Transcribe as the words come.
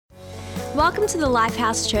Welcome to the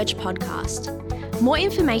Lifehouse Church podcast. More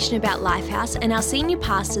information about Lifehouse and our senior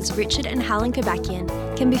pastors Richard and Helen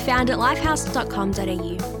Kabakian can be found at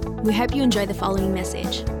lifehouse.com.au. We hope you enjoy the following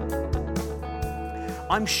message.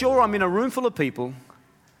 I'm sure I'm in a room full of people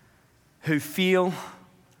who feel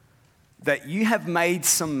that you have made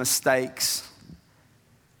some mistakes.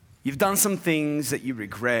 You've done some things that you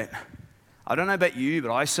regret. I don't know about you,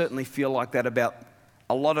 but I certainly feel like that about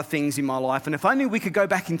a lot of things in my life. And if only we could go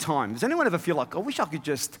back in time. Does anyone ever feel like, I wish I could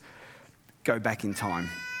just go back in time?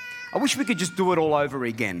 I wish we could just do it all over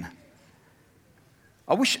again.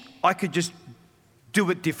 I wish I could just do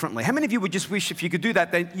it differently. How many of you would just wish if you could do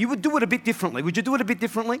that, then you would do it a bit differently? Would you do it a bit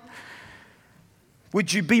differently?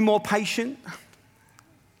 Would you be more patient?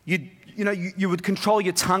 You would control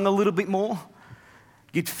your tongue a little bit more.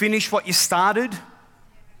 You'd finish what you started.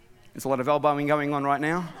 There's a lot of elbowing going on right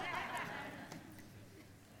now.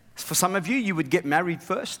 For some of you, you would get married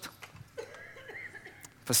first.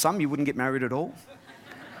 For some, you wouldn't get married at all.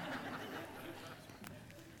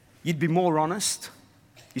 You'd be more honest.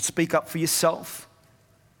 You'd speak up for yourself.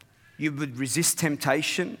 You would resist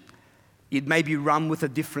temptation. You'd maybe run with a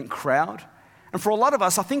different crowd. And for a lot of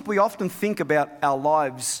us, I think we often think about our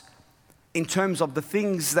lives in terms of the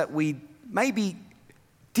things that we maybe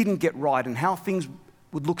didn't get right and how things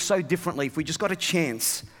would look so differently if we just got a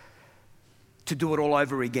chance to do it all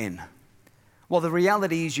over again. Well, the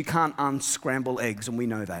reality is you can't unscramble eggs, and we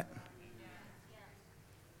know that.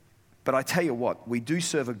 But I tell you what, we do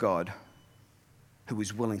serve a God who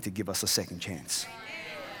is willing to give us a second chance.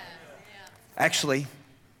 Actually,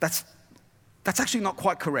 that's actually not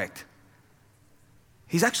quite correct.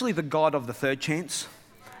 He's actually the God of the third chance,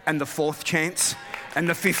 and the fourth chance, and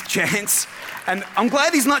the fifth chance. And I'm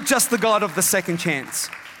glad he's not just the God of the second chance.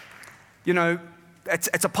 You know,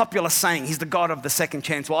 it's a popular saying, he's the God of the second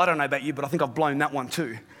chance. Well, I don't know about you, but I think I've blown that one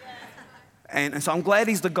too. And so I'm glad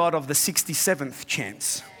he's the God of the 67th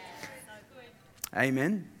chance.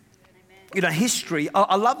 Amen. You know, history,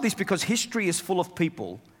 I love this because history is full of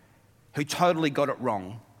people who totally got it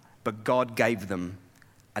wrong, but God gave them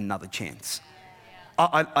another chance.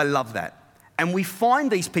 I love that. And we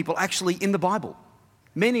find these people actually in the Bible,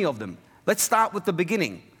 many of them. Let's start with the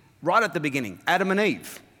beginning, right at the beginning, Adam and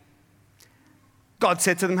Eve. God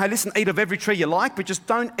said to them, hey, listen, eat of every tree you like, but just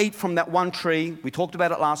don't eat from that one tree. We talked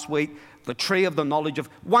about it last week, the tree of the knowledge of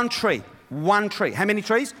one tree. How many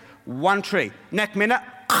trees? One tree. Next minute,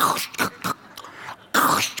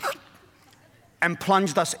 and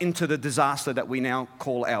plunged us into the disaster that we now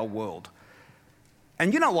call our world.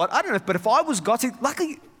 And you know what? I don't know, but if I was God, see,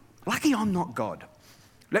 lucky I'm not God.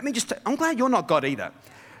 I'm glad you're not God either.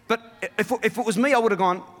 But if it was me, I would have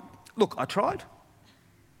gone, look, I tried.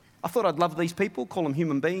 I thought I'd love these people, call them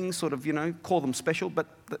human beings, sort of, call them special, but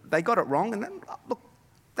they got it wrong. And then, look,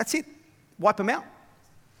 that's it. Wipe them out.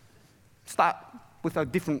 Start with a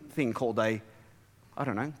different thing called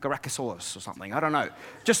Garrachosaurus or something. I don't know.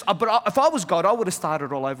 But if I was God, I would have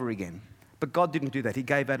started all over again. But God didn't do that. He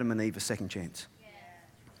gave Adam and Eve a second chance.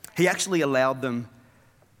 He actually allowed them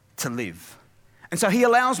to live. And so he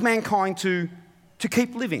allows mankind to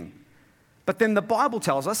keep living. But then the Bible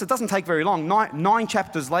tells us, it doesn't take very long, nine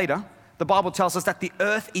chapters later, the Bible tells us that the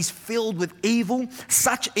earth is filled with evil,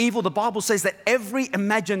 such evil. The Bible says that every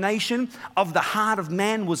imagination of the heart of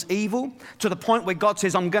man was evil, to the point where God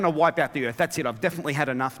says, I'm going to wipe out the earth. That's it, I've definitely had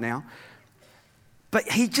enough now. But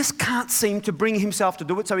he just can't seem to bring himself to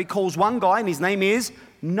do it, so he calls one guy, and his name is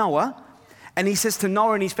Noah. And he says to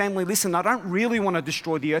Noah and his family, listen, I don't really want to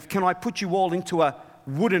destroy the earth. Can I put you all into a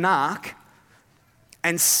wooden ark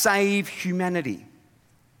and save humanity?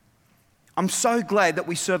 I'm so glad that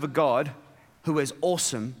we serve a God who is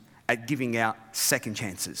awesome at giving out second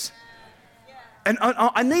chances. And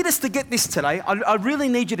I need us to get this today. I really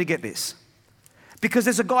need you to get this. Because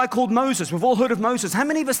there's a guy called Moses. We've all heard of Moses. How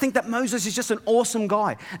many of us think that Moses is just an awesome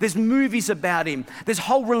guy? There's movies about him. There's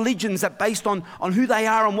whole religions that based on who they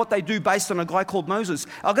are and what they do based on a guy called Moses.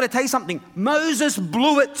 I've got to tell you something. Moses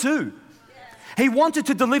blew it too. He wanted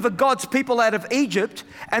to deliver God's people out of Egypt,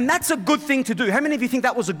 and that's a good thing to do. How many of you think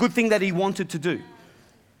that was a good thing that he wanted to do?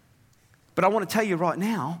 But I want to tell you right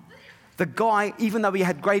now, the guy, even though he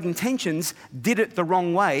had great intentions, did it the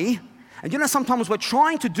wrong way. And sometimes we're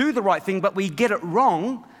trying to do the right thing, but we get it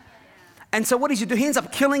wrong. And so what does he do? He ends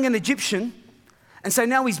up killing an Egyptian. And so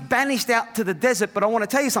now he's banished out to the desert. But I want to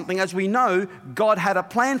tell you something. As we know, God had a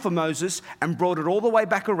plan for Moses and brought it all the way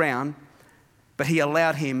back around. But he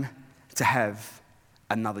allowed him to have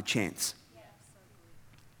another chance.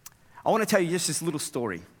 I want to tell you just this little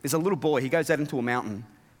story. There's a little boy, he goes out into a mountain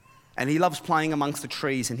and he loves playing amongst the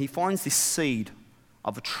trees, and he finds this seed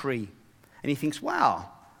of a tree and he thinks, wow,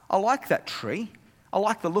 I like that tree. I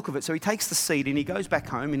like the look of it. So he takes the seed and he goes back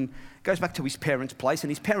home and goes back to his parents' place.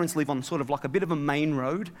 And his parents live on sort of like a bit of a main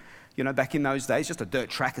road, back in those days, just a dirt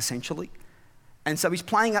track essentially. And so he's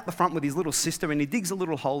playing up the front with his little sister and he digs a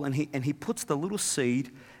little hole and he puts the little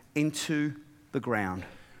seed into the ground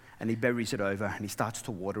and he buries it over and he starts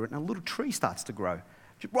to water it and a little tree starts to grow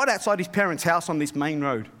right outside his parents' house on this main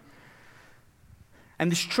road.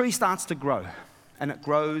 And this tree starts to grow and it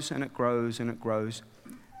grows and it grows and it grows.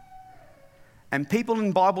 And people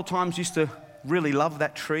in Bible times used to really love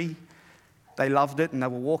that tree. They loved it and they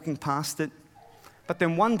were walking past it. But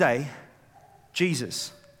then one day,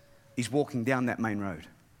 Jesus is walking down that main road.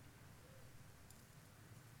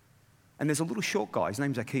 And there's a little short guy, his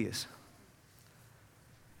name's Zacchaeus.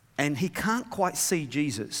 And he can't quite see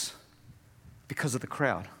Jesus because of the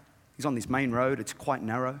crowd. He's on this main road, it's quite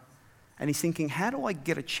narrow. And he's thinking, how do I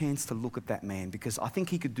get a chance to look at that man? Because I think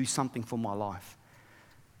he could do something for my life.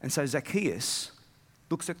 And so Zacchaeus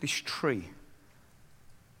looks at this tree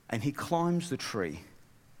and he climbs the tree.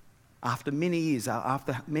 After many years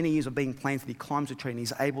of being planted, he climbs the tree and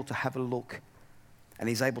he's able to have a look and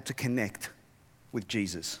he's able to connect with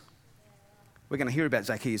Jesus. We're going to hear about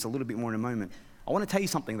Zacchaeus a little bit more in a moment. I want to tell you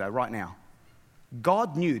something though right now.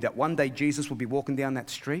 God knew that one day Jesus would be walking down that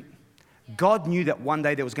street. God knew that one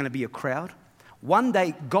day there was going to be a crowd.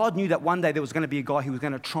 God knew that one day there was going to be a guy who was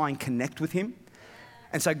going to try and connect with him.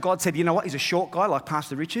 And so God said, you know what, he's a short guy like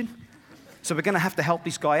Pastor Richard. So we're going to have to help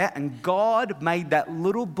this guy out. And God made that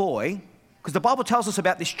little boy, because the Bible tells us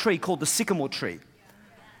about this tree called the sycamore tree.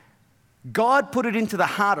 God put it into the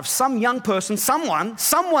heart of some young person, someone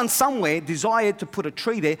somewhere desired to put a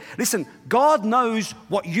tree there. Listen, God knows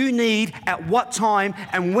what you need at what time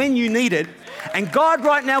and when you need it. And God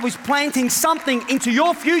right now is planting something into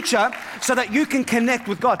your future so that you can connect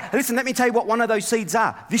with God. And listen, let me tell you what one of those seeds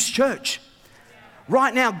are. This church.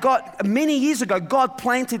 Right now, many years ago, God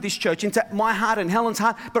planted this church into my heart and Helen's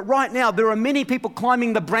heart. But right now, there are many people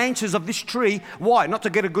climbing the branches of this tree. Why? Not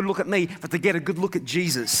to get a good look at me, but to get a good look at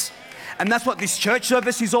Jesus. And that's what this church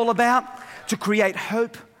service is all about, to create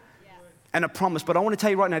hope and a promise. But I want to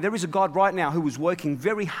tell you right now, there is a God right now who is working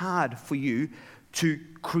very hard for you to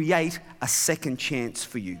create a second chance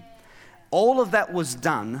for you. All of that was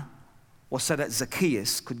done was so that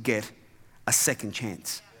Zacchaeus could get a second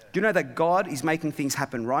chance. Do you know that God is making things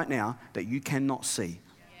happen right now that you cannot see?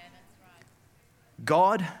 Yeah, that's right.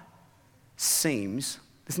 God seems,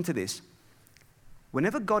 listen to this,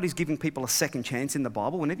 whenever God is giving people a second chance in the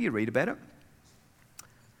Bible, whenever you read about it,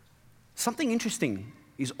 something interesting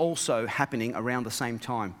is also happening around the same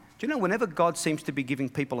time. Do you know whenever God seems to be giving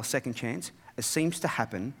people a second chance, it seems to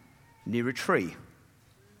happen near a tree?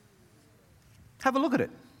 Have a look at it.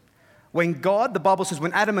 When God, the Bible says,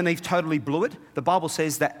 when Adam and Eve totally blew it, the Bible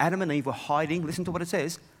says that Adam and Eve were hiding, listen to what it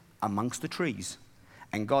says, amongst the trees.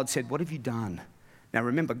 And God said, what have you done? Now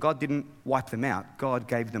remember, God didn't wipe them out. God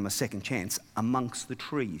gave them a second chance amongst the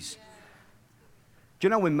trees. Do you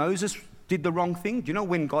know when Moses did the wrong thing? Do you know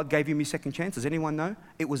when God gave him his second chance? Does anyone know?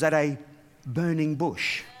 It was at a burning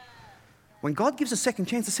bush. When God gives a second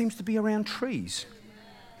chance, it seems to be around trees.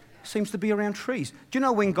 Seems to be around trees. Do you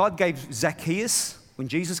know when God gave Zacchaeus, when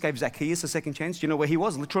Jesus gave Zacchaeus a second chance, do you know where he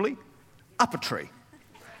was? Literally, up a tree.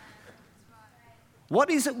 What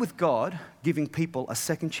is it with God giving people a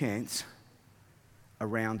second chance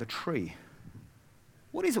around a tree?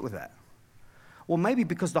 What is it with that? Well, maybe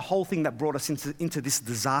because the whole thing that brought us into this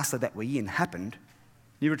disaster that we're in happened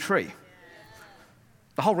near a tree.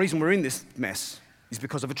 The whole reason we're in this mess is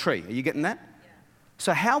because of a tree. Are you getting that?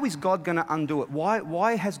 So how is God going to undo it?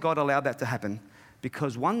 Why has God allowed that to happen?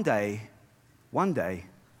 Because one day,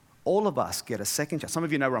 all of us get a second chance. Some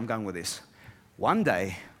of you know where I'm going with this. One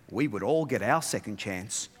day, we would all get our second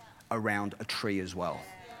chance around a tree as well.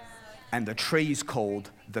 And the tree is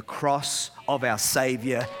called the cross of our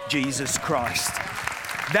Savior, Jesus Christ.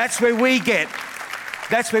 That's where we get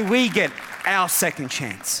our second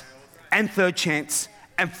chance and third chance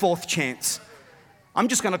and fourth chance. I'm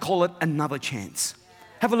just going to call it another chance.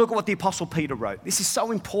 Have a look at what the Apostle Peter wrote. This is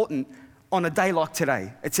so important on a day like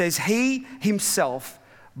today. It says, he himself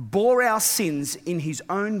bore our sins in his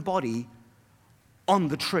own body on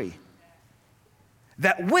the tree,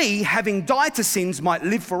 that we, having died to sins, might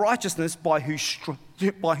live for righteousness, by whose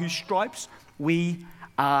stripes we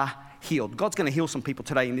are healed. God's going to heal some people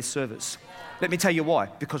today in this service. Let me tell you why.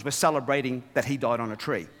 Because we're celebrating that he died on a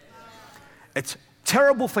tree. It's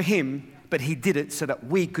terrible for him, but he did it so that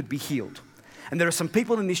we could be healed. And there are some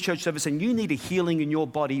people in this church service and you need a healing in your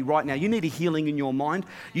body right now. You need a healing in your mind.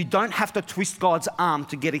 You don't have to twist God's arm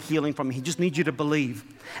to get a healing from him. He just needs you to believe.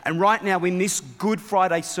 And right now in this Good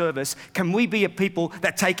Friday service, can we be a people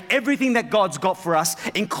that take everything that God's got for us,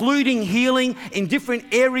 including healing in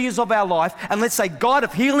different areas of our life, and let's say, God,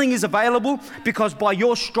 if healing is available because by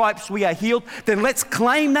your stripes we are healed, then let's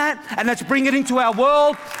claim that and let's bring it into our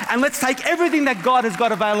world and let's take everything that God has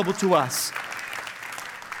got available to us.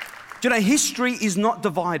 Do you know, history is not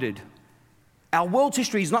divided. Our world's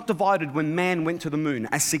history is not divided when man went to the moon,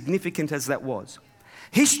 as significant as that was.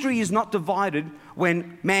 History is not divided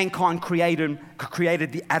when mankind created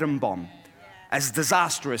the atom bomb, as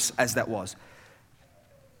disastrous as that was.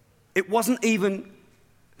 It wasn't even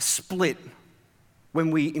split when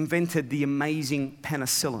we invented the amazing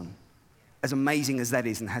penicillin, as amazing as that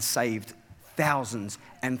is and has saved thousands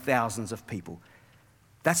and thousands of people.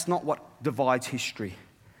 That's not what divides history.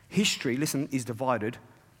 History, listen, is divided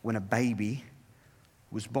when a baby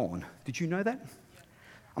was born. Did you know that?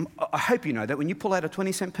 I hope you know that when you pull out a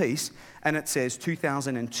 20-cent piece and it says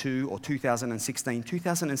 2002 or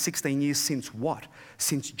 2016 years since what?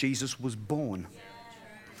 Since Jesus was born.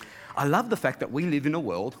 I love the fact that we live in a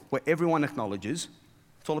world where everyone acknowledges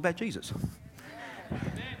it's all about Jesus.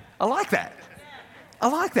 I like that. I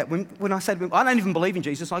like that. When I say to them, I don't even believe in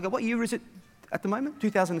Jesus, I go, what year is it at the moment?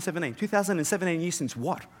 2017. 2017 years since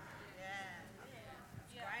what?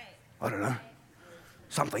 I don't know.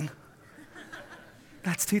 Something.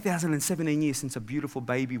 That's 2017 years since a beautiful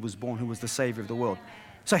baby was born who was the Savior of the world.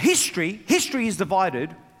 So history is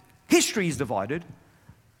divided. History is divided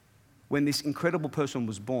when this incredible person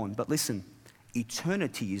was born. But listen,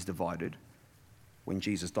 eternity is divided when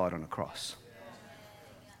Jesus died on a cross.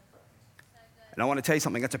 And I want to tell you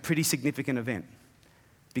something, that's a pretty significant event.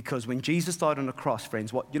 Because when Jesus died on the cross,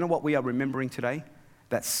 friends, you know what we are remembering today?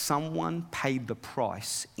 That someone paid the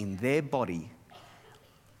price in their body.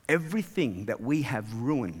 Everything that we have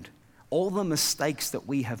ruined, all the mistakes that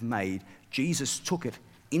we have made, Jesus took it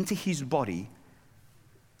into his body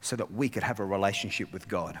so that we could have a relationship with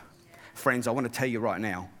God. Friends, I want to tell you right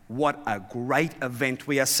now, what a great event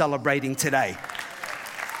we are celebrating today.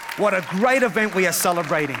 What a great event we are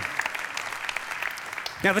celebrating.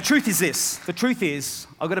 Now, the truth is this. The truth is,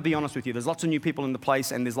 I've got to be honest with you, there's lots of new people in the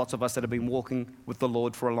place and there's lots of us that have been walking with the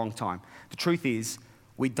Lord for a long time. The truth is,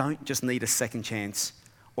 we don't just need a second chance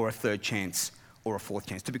or a third chance or a fourth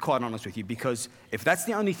chance, to be quite honest with you, because if that's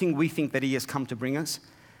the only thing we think that he has come to bring us,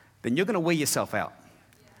 then you're going to wear yourself out.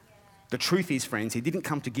 The truth is, friends, he didn't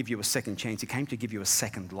come to give you a second chance, he came to give you a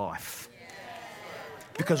second life.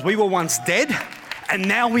 Because we were once dead and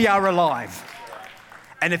now we are alive.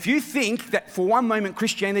 And if you think that for one moment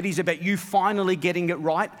Christianity is about you finally getting it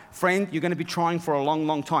right, friend, you're going to be trying for a long,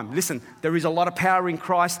 long time. Listen, there is a lot of power in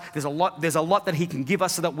Christ. There's a lot that he can give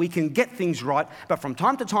us so that we can get things right. But from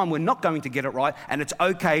time to time, we're not going to get it right. And it's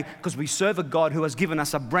okay because we serve a God who has given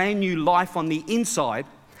us a brand new life on the inside.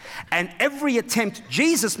 And every attempt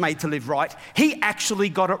Jesus made to live right, he actually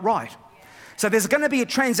got it right. So there's going to be a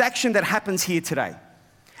transaction that happens here today.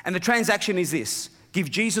 And the transaction is this. Give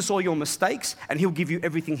Jesus all your mistakes and he'll give you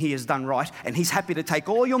everything he has done right. And he's happy to take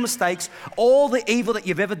all your mistakes, all the evil that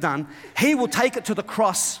you've ever done. He will take it to the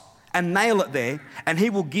cross and nail it there and he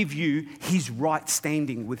will give you his right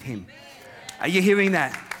standing with him. Are you hearing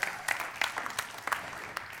that?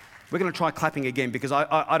 We're going to try clapping again because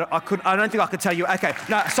I don't think I could tell you. Okay,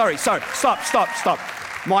 no, sorry, stop.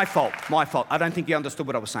 My fault. I don't think you understood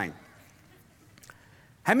what I was saying.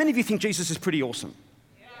 How many of you think Jesus is pretty awesome?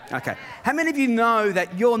 Okay. How many of you know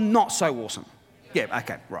that you're not so awesome? Yeah,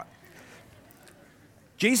 okay, right.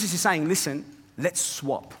 Jesus is saying, listen, let's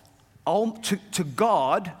swap. To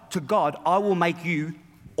God, I will make you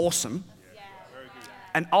awesome.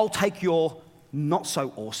 And I'll take your not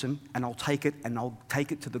so awesome and I'll take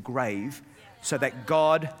it to the grave so that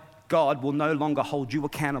God will no longer hold you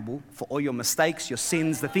accountable for all your mistakes, your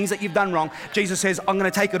sins, the things that you've done wrong. Jesus says, I'm going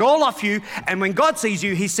to take it all off you. And when God sees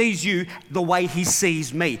you, he sees you the way he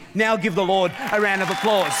sees me. Now give the Lord a round of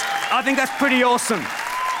applause. I think that's pretty awesome.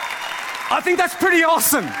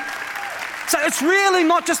 So it's really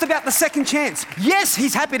not just about the second chance. Yes,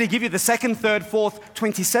 he's happy to give you the second, third, fourth,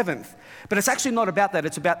 27th. But it's actually not about that.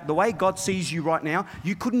 It's about the way God sees you right now.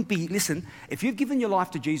 You couldn't be, listen, if you've given your life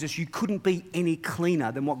to Jesus, you couldn't be any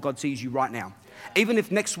cleaner than what God sees you right now. Even if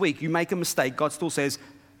next week you make a mistake, God still says,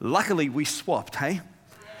 luckily we swapped, hey?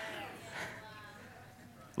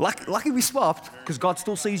 Lucky we swapped because God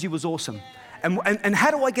still sees you as awesome. And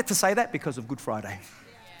how do I get to say that? Because of Good Friday.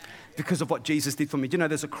 Because of what Jesus did for me. Do you know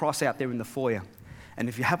there's a cross out there in the foyer? And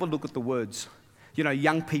if you have a look at the words, you know,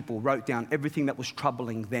 young people wrote down everything that was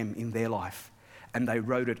troubling them in their life. and they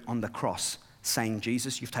wrote it on the cross, saying,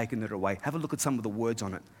 Jesus, you've taken it away. Have a look at some of the words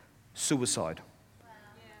on it. Suicide,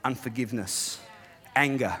 unforgiveness,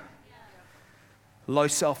 anger, low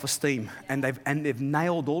self-esteem. And they've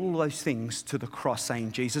nailed all of those things to the cross,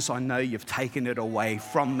 saying, Jesus, I know you've taken it away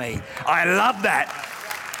from me. I love that.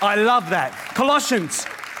 I love that. Colossians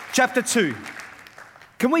chapter 2.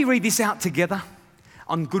 Can we read this out together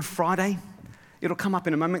on Good Friday? It'll come up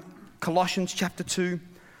in a moment. Colossians chapter 2,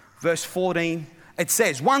 verse 14. It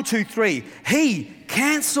says, 1, 2, 3, he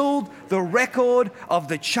cancelled the record of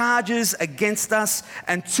the charges against us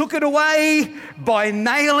and took it away by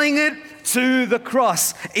nailing it to the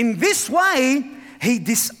cross. In this way, he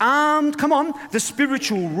disarmed, the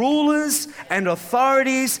spiritual rulers and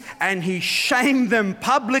authorities, and he shamed them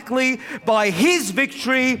publicly by his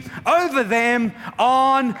victory over them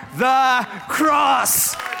on the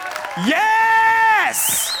cross.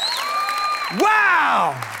 Yes!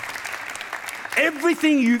 Wow!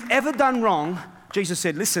 Everything you've ever done wrong, Jesus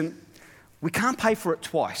said, listen, we can't pay for it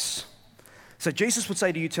twice. So Jesus would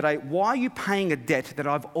say to you today, why are you paying a debt that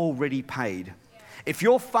I've already paid? If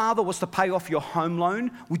your father was to pay off your home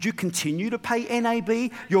loan, would you continue to pay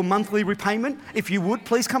NAB, your monthly repayment? If you would,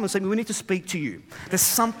 please come and say, we need to speak to you. There's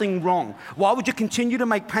something wrong. Why would you continue to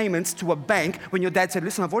make payments to a bank when your dad said,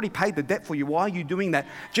 listen, I've already paid the debt for you. Why are you doing that?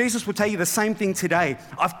 Jesus will tell you the same thing today.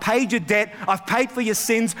 I've paid your debt. I've paid for your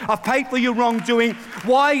sins. I've paid for your wrongdoing.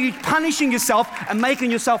 Why are you punishing yourself and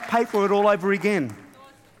making yourself pay for it all over again?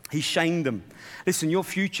 He shamed them. Listen, your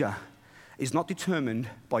future is not determined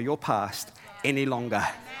by your past any longer.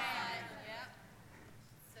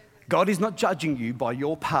 God is not judging you by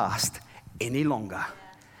your past any longer.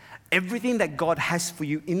 Everything that God has for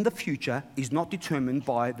you in the future is not determined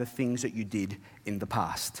by the things that you did in the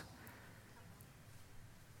past.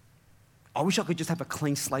 I wish I could just have a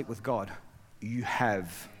clean slate with God. You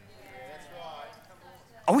have.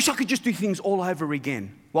 I wish I could just do things all over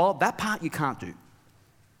again. Well, that part you can't do.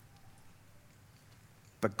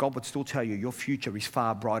 But God would still tell you your future is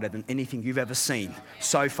far brighter than anything you've ever seen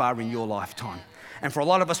so far in your lifetime. And for a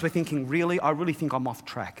lot of us, we're thinking, really? I really think I'm off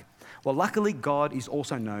track. Well, luckily, God is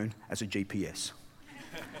also known as a GPS.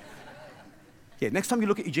 Yeah, next time you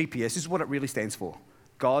look at your GPS, this is what it really stands for.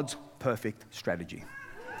 God's perfect strategy.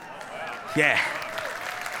 Yeah.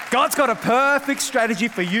 God's got a perfect strategy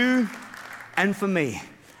for you and for me.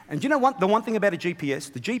 And you know what? The one thing about a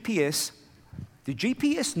GPS, the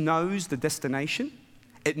GPS knows the destination.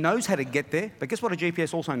 It knows how to get there, but guess what a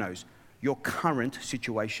GPS also knows? Your current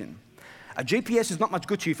situation. A GPS is not much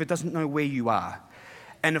good to you if it doesn't know where you are.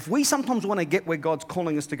 And if we sometimes want to get where God's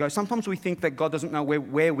calling us to go, sometimes we think that God doesn't know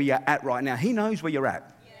where we are at right now. He knows where you're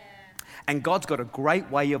at. Yeah. And God's got a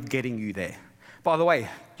great way of getting you there. By the way,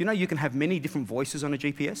 you know you can have many different voices on a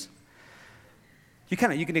GPS? You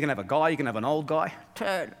can have a guy, you can have an old guy.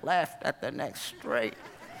 Turn left at the next street.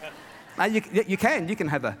 Now you can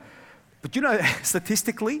have a... But you know,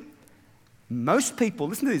 statistically, most people,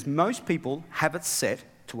 listen to this, most people have it set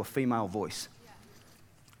to a female voice.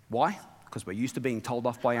 Why? Because we're used to being told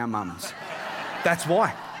off by our mums. That's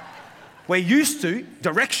why. We're used to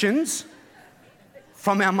directions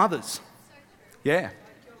from our mothers. Yeah.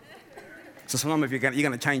 So some of you you're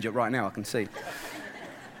going to change it right now, I can see. Do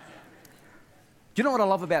you know what I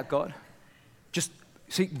love about God?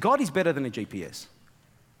 See, God is better than a GPS.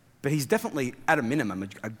 But he's definitely, at a minimum,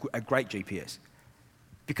 a great GPS.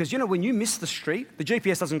 Because, you know, when you miss the street, the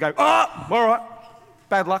GPS doesn't go, oh, all right,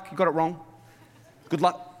 bad luck, you got it wrong. Good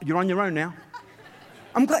luck, you're on your own now.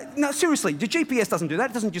 I'm glad, no, seriously, the GPS doesn't do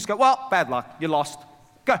that. It doesn't just go, well, bad luck, you're lost.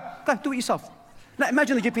 Go, do it yourself. Now,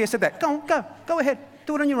 imagine the GPS said that. Go ahead,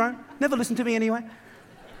 do it on your own. Never listen to me anyway.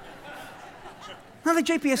 Now, the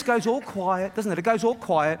GPS goes all quiet, doesn't it? It goes all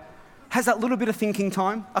quiet, has that little bit of thinking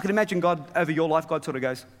time. I can imagine God, over your life, God sort of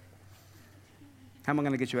goes, how am I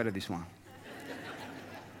going to get you out of this one?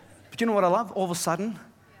 But you know what I love? All of a sudden,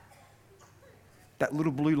 that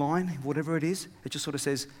little blue line, whatever it is, it just sort of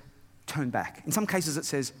says, turn back. In some cases, it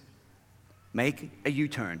says, make a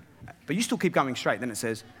U-turn. But you still keep going straight. Then it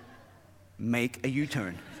says, make a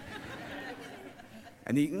U-turn.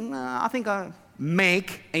 And I think I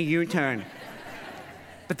make a U-turn.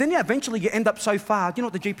 But then, eventually you end up so far. Do you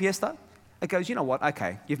know what the GPS does? It goes, you know what?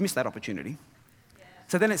 Okay, you've missed that opportunity.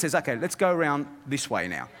 So then it says, okay, let's go around this way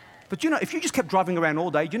now. But you know, if you just kept driving around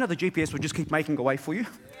all day, do you know the GPS would just keep making a way for you?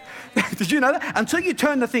 Did you know that? Until you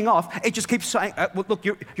turn the thing off, it just keeps saying, look,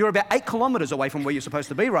 you're about 8 kilometers away from where you're supposed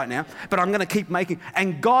to be right now, but I'm going to keep making,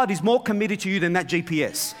 and God is more committed to you than that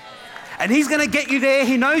GPS. And he's going to get you there.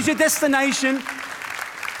 He knows your destination.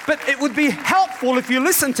 But it would be helpful if you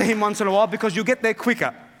listen to him once in a while because you'll get there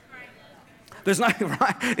quicker. There's no,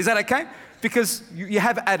 right? Is that okay? Because you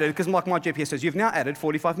have added, because like my GPS says, you've now added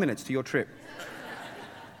 45 minutes to your trip.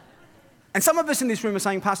 And some of us in this room are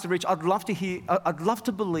saying, Pastor Rich, I'd love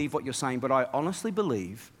to believe what you're saying, but I honestly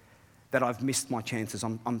believe that I've missed my chances.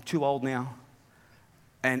 I'm too old now.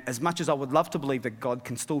 And as much as I would love to believe that God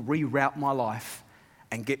can still reroute my life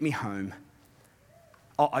and get me home,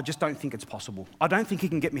 I just don't think it's possible. I don't think he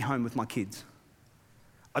can get me home with my kids.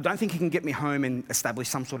 I don't think he can get me home and establish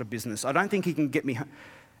some sort of business. I don't think he can get me home.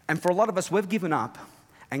 And for a lot of us, we've given up,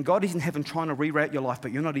 and God is in heaven trying to reroute your life,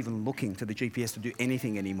 but you're not even looking to the GPS to do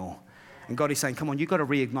anything anymore. And God is saying, come on, you've got to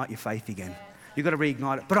reignite your faith again. You've got to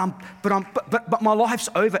reignite it. But my life's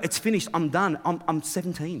over. It's finished. I'm done. I'm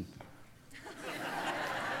 17.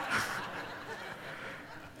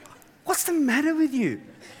 What's the matter with you?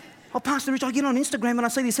 Oh, Pastor Rich, I get on Instagram and I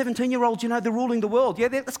see these 17-year-olds, they're ruling the world. Yeah,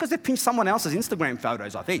 that's because they've pinched someone else's Instagram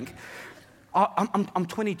photos, I think. I'm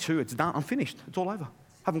 22. It's done. I'm finished. It's all over.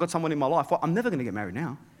 Haven't got someone in my life. Well, I'm never going to get married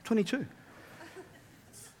now. 22.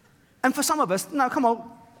 And for some of us, no, come on.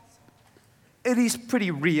 It is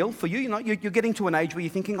pretty real for you. You're getting to an age where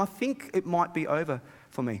you're thinking, I think it might be over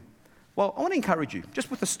for me. Well, I want to encourage you,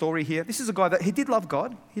 just with the story here. This is a guy that he did love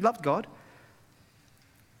God. He loved God.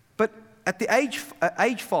 But at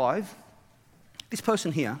age 5, this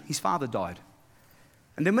person here, his father died.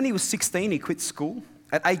 And then when he was 16, he quit school.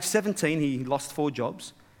 At age 17, he lost 4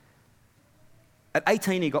 jobs. At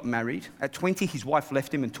 18, he got married. At 20, his wife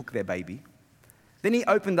left him and took their baby. Then he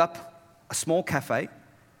opened up a small cafe,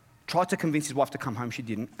 tried to convince his wife to come home. She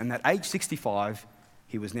didn't. And at age 65,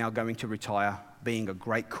 he was now going to retire, being a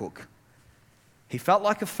great cook. He felt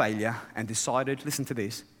like a failure and decided, listen to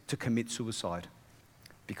this, to commit suicide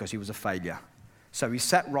because he was a failure. So he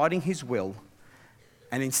sat writing his will,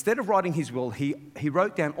 and instead of writing his will, he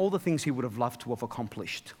wrote down all the things he would have loved to have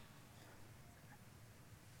accomplished.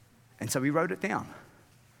 And so he wrote it down.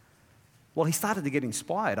 Well, he started to get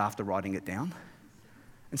inspired after writing it down.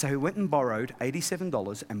 And so he went and borrowed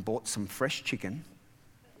 $87 and bought some fresh chicken,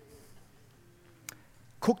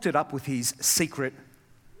 cooked it up with his secret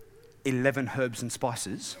 11 herbs and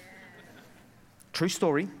spices. True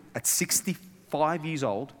story, at 65 years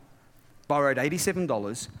old, borrowed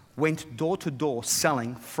 $87, went door to door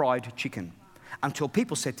selling fried chicken until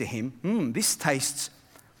people said to him, this tastes...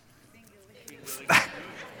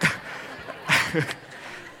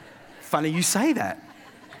 Funny you say that.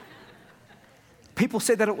 People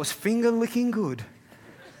said that it was finger-licking good.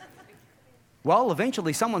 Well,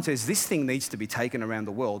 eventually someone says, this thing needs to be taken around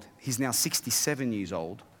the world. He's now 67 years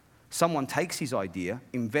old. Someone takes his idea,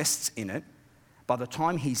 invests in it. By the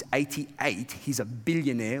time he's 88, he's a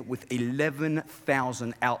billionaire with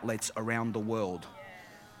 11,000 outlets around the world.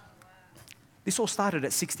 This all started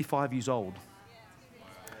at 65 years old.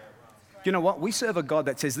 You know what? We serve a God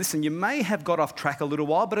that says, listen, you may have got off track a little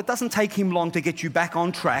while, but it doesn't take him long to get you back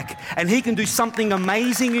on track. And he can do something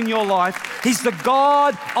amazing in your life. He's the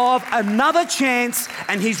God of another chance,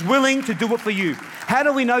 and he's willing to do it for you. How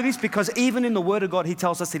do we know this? Because even in the Word of God, he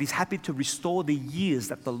tells us that he's happy to restore the years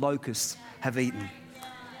that the locusts have eaten.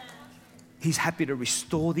 He's happy to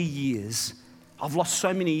restore the years. I've lost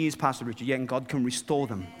so many years, Pastor Richard. Yeah, and God can restore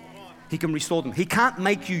them. He can restore them. He can't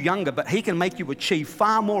make you younger, but he can make you achieve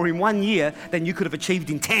far more in 1 year than you could have achieved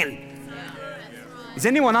in 10. Is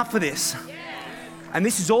anyone up for this? And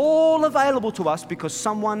this is all available to us because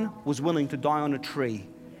someone was willing to die on a tree.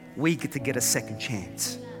 We get to get a second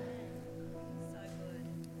chance.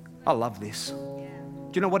 I love this.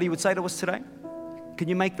 Do you know what he would say to us today? Can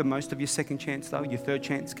you make the most of your second chance though, your third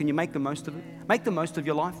chance? Can you make the most of it? Make the most of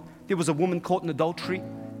your life. There was a woman caught in adultery.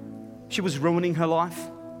 She was ruining her life.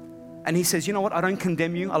 And he says, you know what? I don't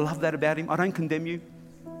condemn you. I love that about him. I don't condemn you.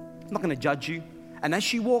 I'm not going to judge you. And as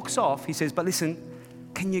she walks off, he says, but listen,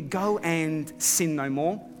 can you go and sin no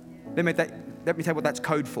more? Let me tell you what that's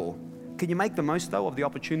code for. Can you make the most, though, of the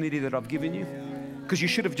opportunity that I've given you? Because you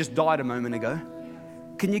should have just died a moment ago.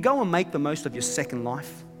 Can you go and make the most of your second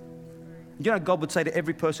life? You know, God would say to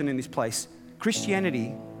every person in this place,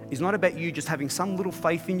 Christianity is not about you just having some little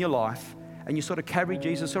faith in your life and you sort of carry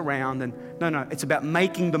Jesus around. And no, it's about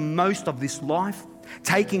making the most of this life,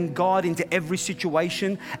 taking God into every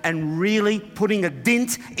situation and really putting a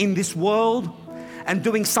dent in this world and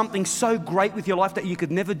doing something so great with your life that you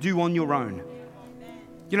could never do on your own.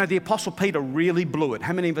 You know, the Apostle Peter really blew it.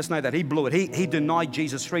 How many of us know that? He blew it. He denied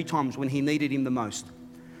Jesus 3 times when he needed him the most.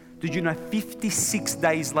 Did you know 56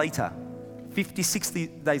 days later,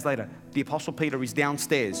 the Apostle Peter is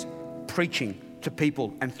downstairs preaching to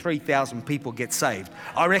people and 3,000 people get saved.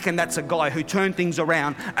 I reckon that's a guy who turned things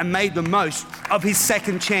around and made the most of his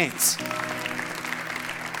second chance.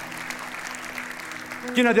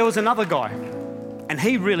 You know, there was another guy, and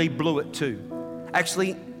he really blew it too.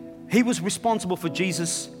 Actually, he was responsible for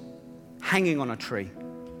Jesus hanging on a tree.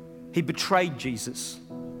 He betrayed Jesus,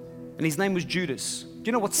 and his name was Judas. Do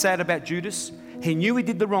you know what's sad about Judas? He knew he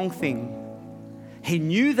did the wrong thing. He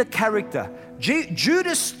knew the character.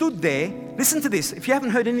 Judas stood there. Listen to this. If you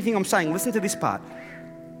haven't heard anything I'm saying, listen to this part.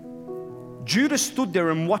 Judas stood there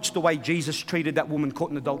and watched the way Jesus treated that woman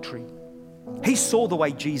caught in adultery. He saw the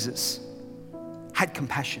way Jesus had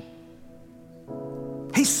compassion.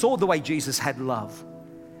 He saw the way Jesus had love.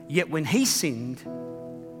 Yet when he sinned,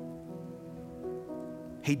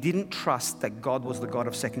 he didn't trust that God was the God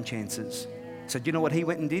of second chances. So do you know what he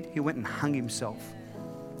went and did? He went and hung himself.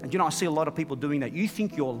 And you know, I see a lot of people doing that. You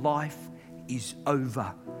think your life is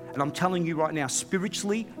over. And I'm telling you right now,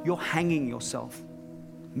 spiritually, you're hanging yourself.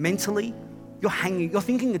 Mentally, you're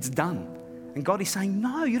thinking it's done. And God is saying,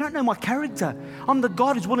 no, you don't know my character. I'm the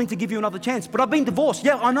God who's willing to give you another chance. But I've been divorced.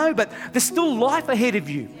 Yeah, I know, but there's still life ahead of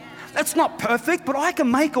you. That's not perfect, but I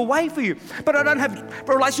can make a way for you. But I don't have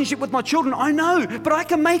a relationship with my children. I know, but I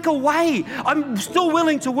can make a way. I'm still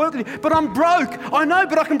willing to work with you, but I'm broke. I know,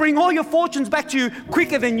 but I can bring all your fortunes back to you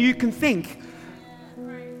quicker than you can think.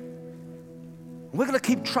 We're going to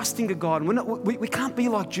keep trusting to God. We can't be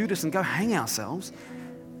like Judas and go hang ourselves.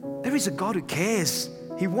 There is a God who cares.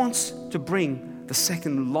 He wants to bring the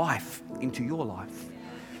second life into your life.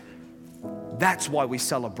 That's why we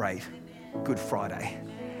celebrate Good Friday.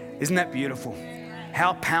 Isn't that beautiful?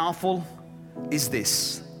 How powerful is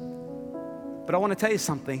this? But I want to tell you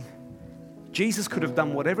something. Jesus could have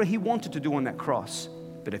done whatever he wanted to do on that cross,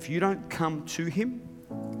 but if you don't come to him,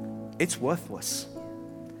 it's worthless.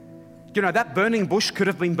 You know, that burning bush could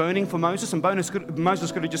have been burning for Moses, and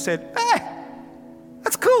Moses could have just said, hey,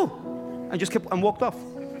 that's cool, and just kept and walked off.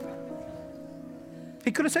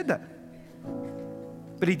 He could have said that.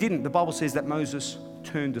 But he didn't. The Bible says that Moses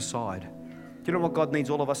turned aside. Do you know what God needs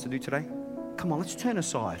all of us to do today? Come on, let's turn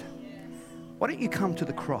aside. Why don't you come to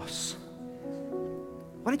the cross?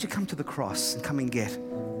 Why don't you come to the cross and come and get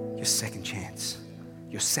your second chance,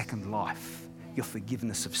 your second life, your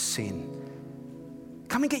forgiveness of sin?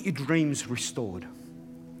 Come and get your dreams restored.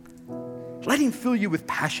 Let him fill you with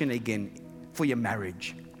passion again for your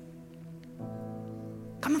marriage.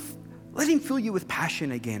 Come and let him fill you with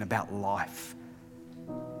passion again about life.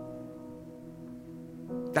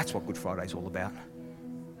 That's what Good Friday is all about.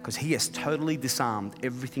 Because he has totally disarmed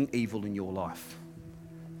everything evil in your life.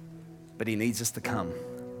 But he needs us to come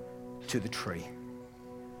to the tree.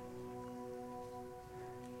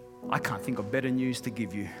 I can't think of better news to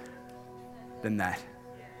give you than that.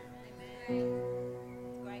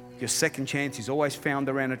 Your second chance is always found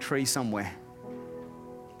around a tree somewhere.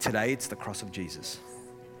 Today, it's the cross of Jesus.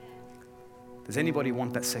 Does anybody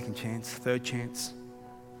want that second chance, third chance?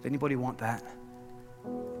 Does anybody want that?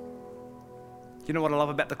 You know what I love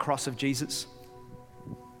about the cross of Jesus?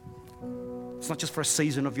 It's not just for a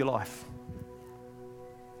season of your life.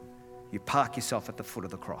 You park yourself at the foot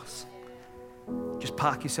of the cross. Just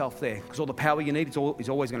park yourself there, because all the power you need is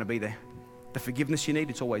always going to be there. The forgiveness you need,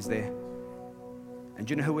 it's always there. And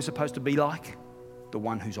do you know who we're supposed to be like? The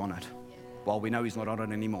one who's on it. Well, we know he's not on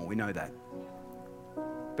it anymore. We know that.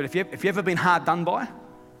 But if you've ever been hard done by,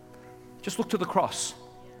 just look to the cross.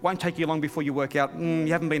 Won't take you long before you work out, you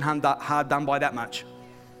haven't been hard done by that much.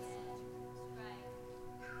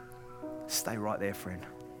 Stay right there, friend.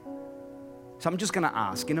 So I'm just going to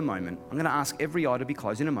ask in a moment. I'm going to ask every eye to be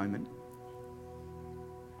closed in a moment.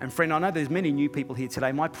 And friend, I know there's many new people here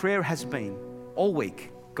today. My prayer has been all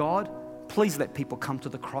week, God, please let people come to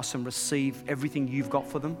the cross and receive everything you've got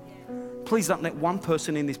for them. Please don't let one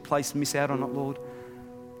person in this place miss out on it, Lord.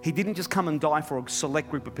 He didn't just come and die for a select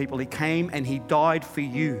group of people. He came and he died for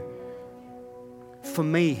you, for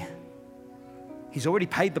me. He's already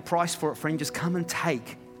paid the price for it, friend. Just come and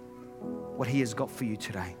take what he has got for you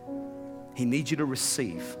today. He needs you to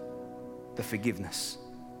receive the forgiveness.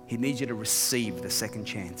 He needs you to receive the second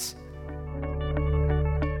chance.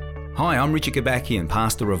 Hi, I'm Richard Gabakian,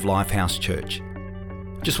 pastor of Lifehouse Church.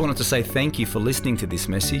 Just wanted to say thank you for listening to this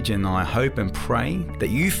message, and I hope and pray that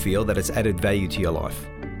you feel that it's added value to your life.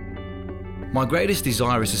 My greatest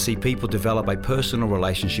desire is to see people develop a personal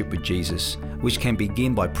relationship with Jesus, which can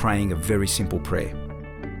begin by praying a very simple prayer.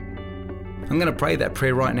 I'm going to pray that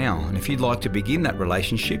prayer right now, and if you'd like to begin that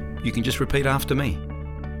relationship, you can just repeat after me.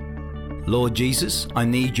 Lord Jesus, I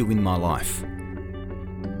need you in my life.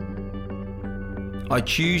 I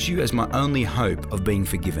choose you as my only hope of being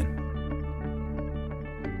forgiven.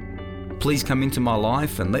 Please come into my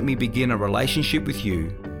life and let me begin a relationship with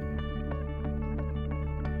you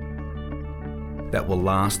that will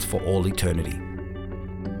last for all eternity.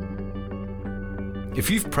 If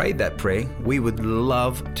you've prayed that prayer, we would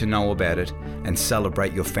love to know about it and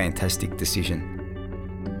celebrate your fantastic decision.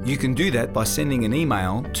 You can do that by sending an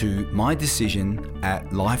email to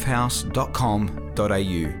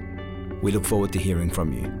mydecision@lifehouse.com.au. We look forward to hearing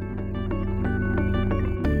from you.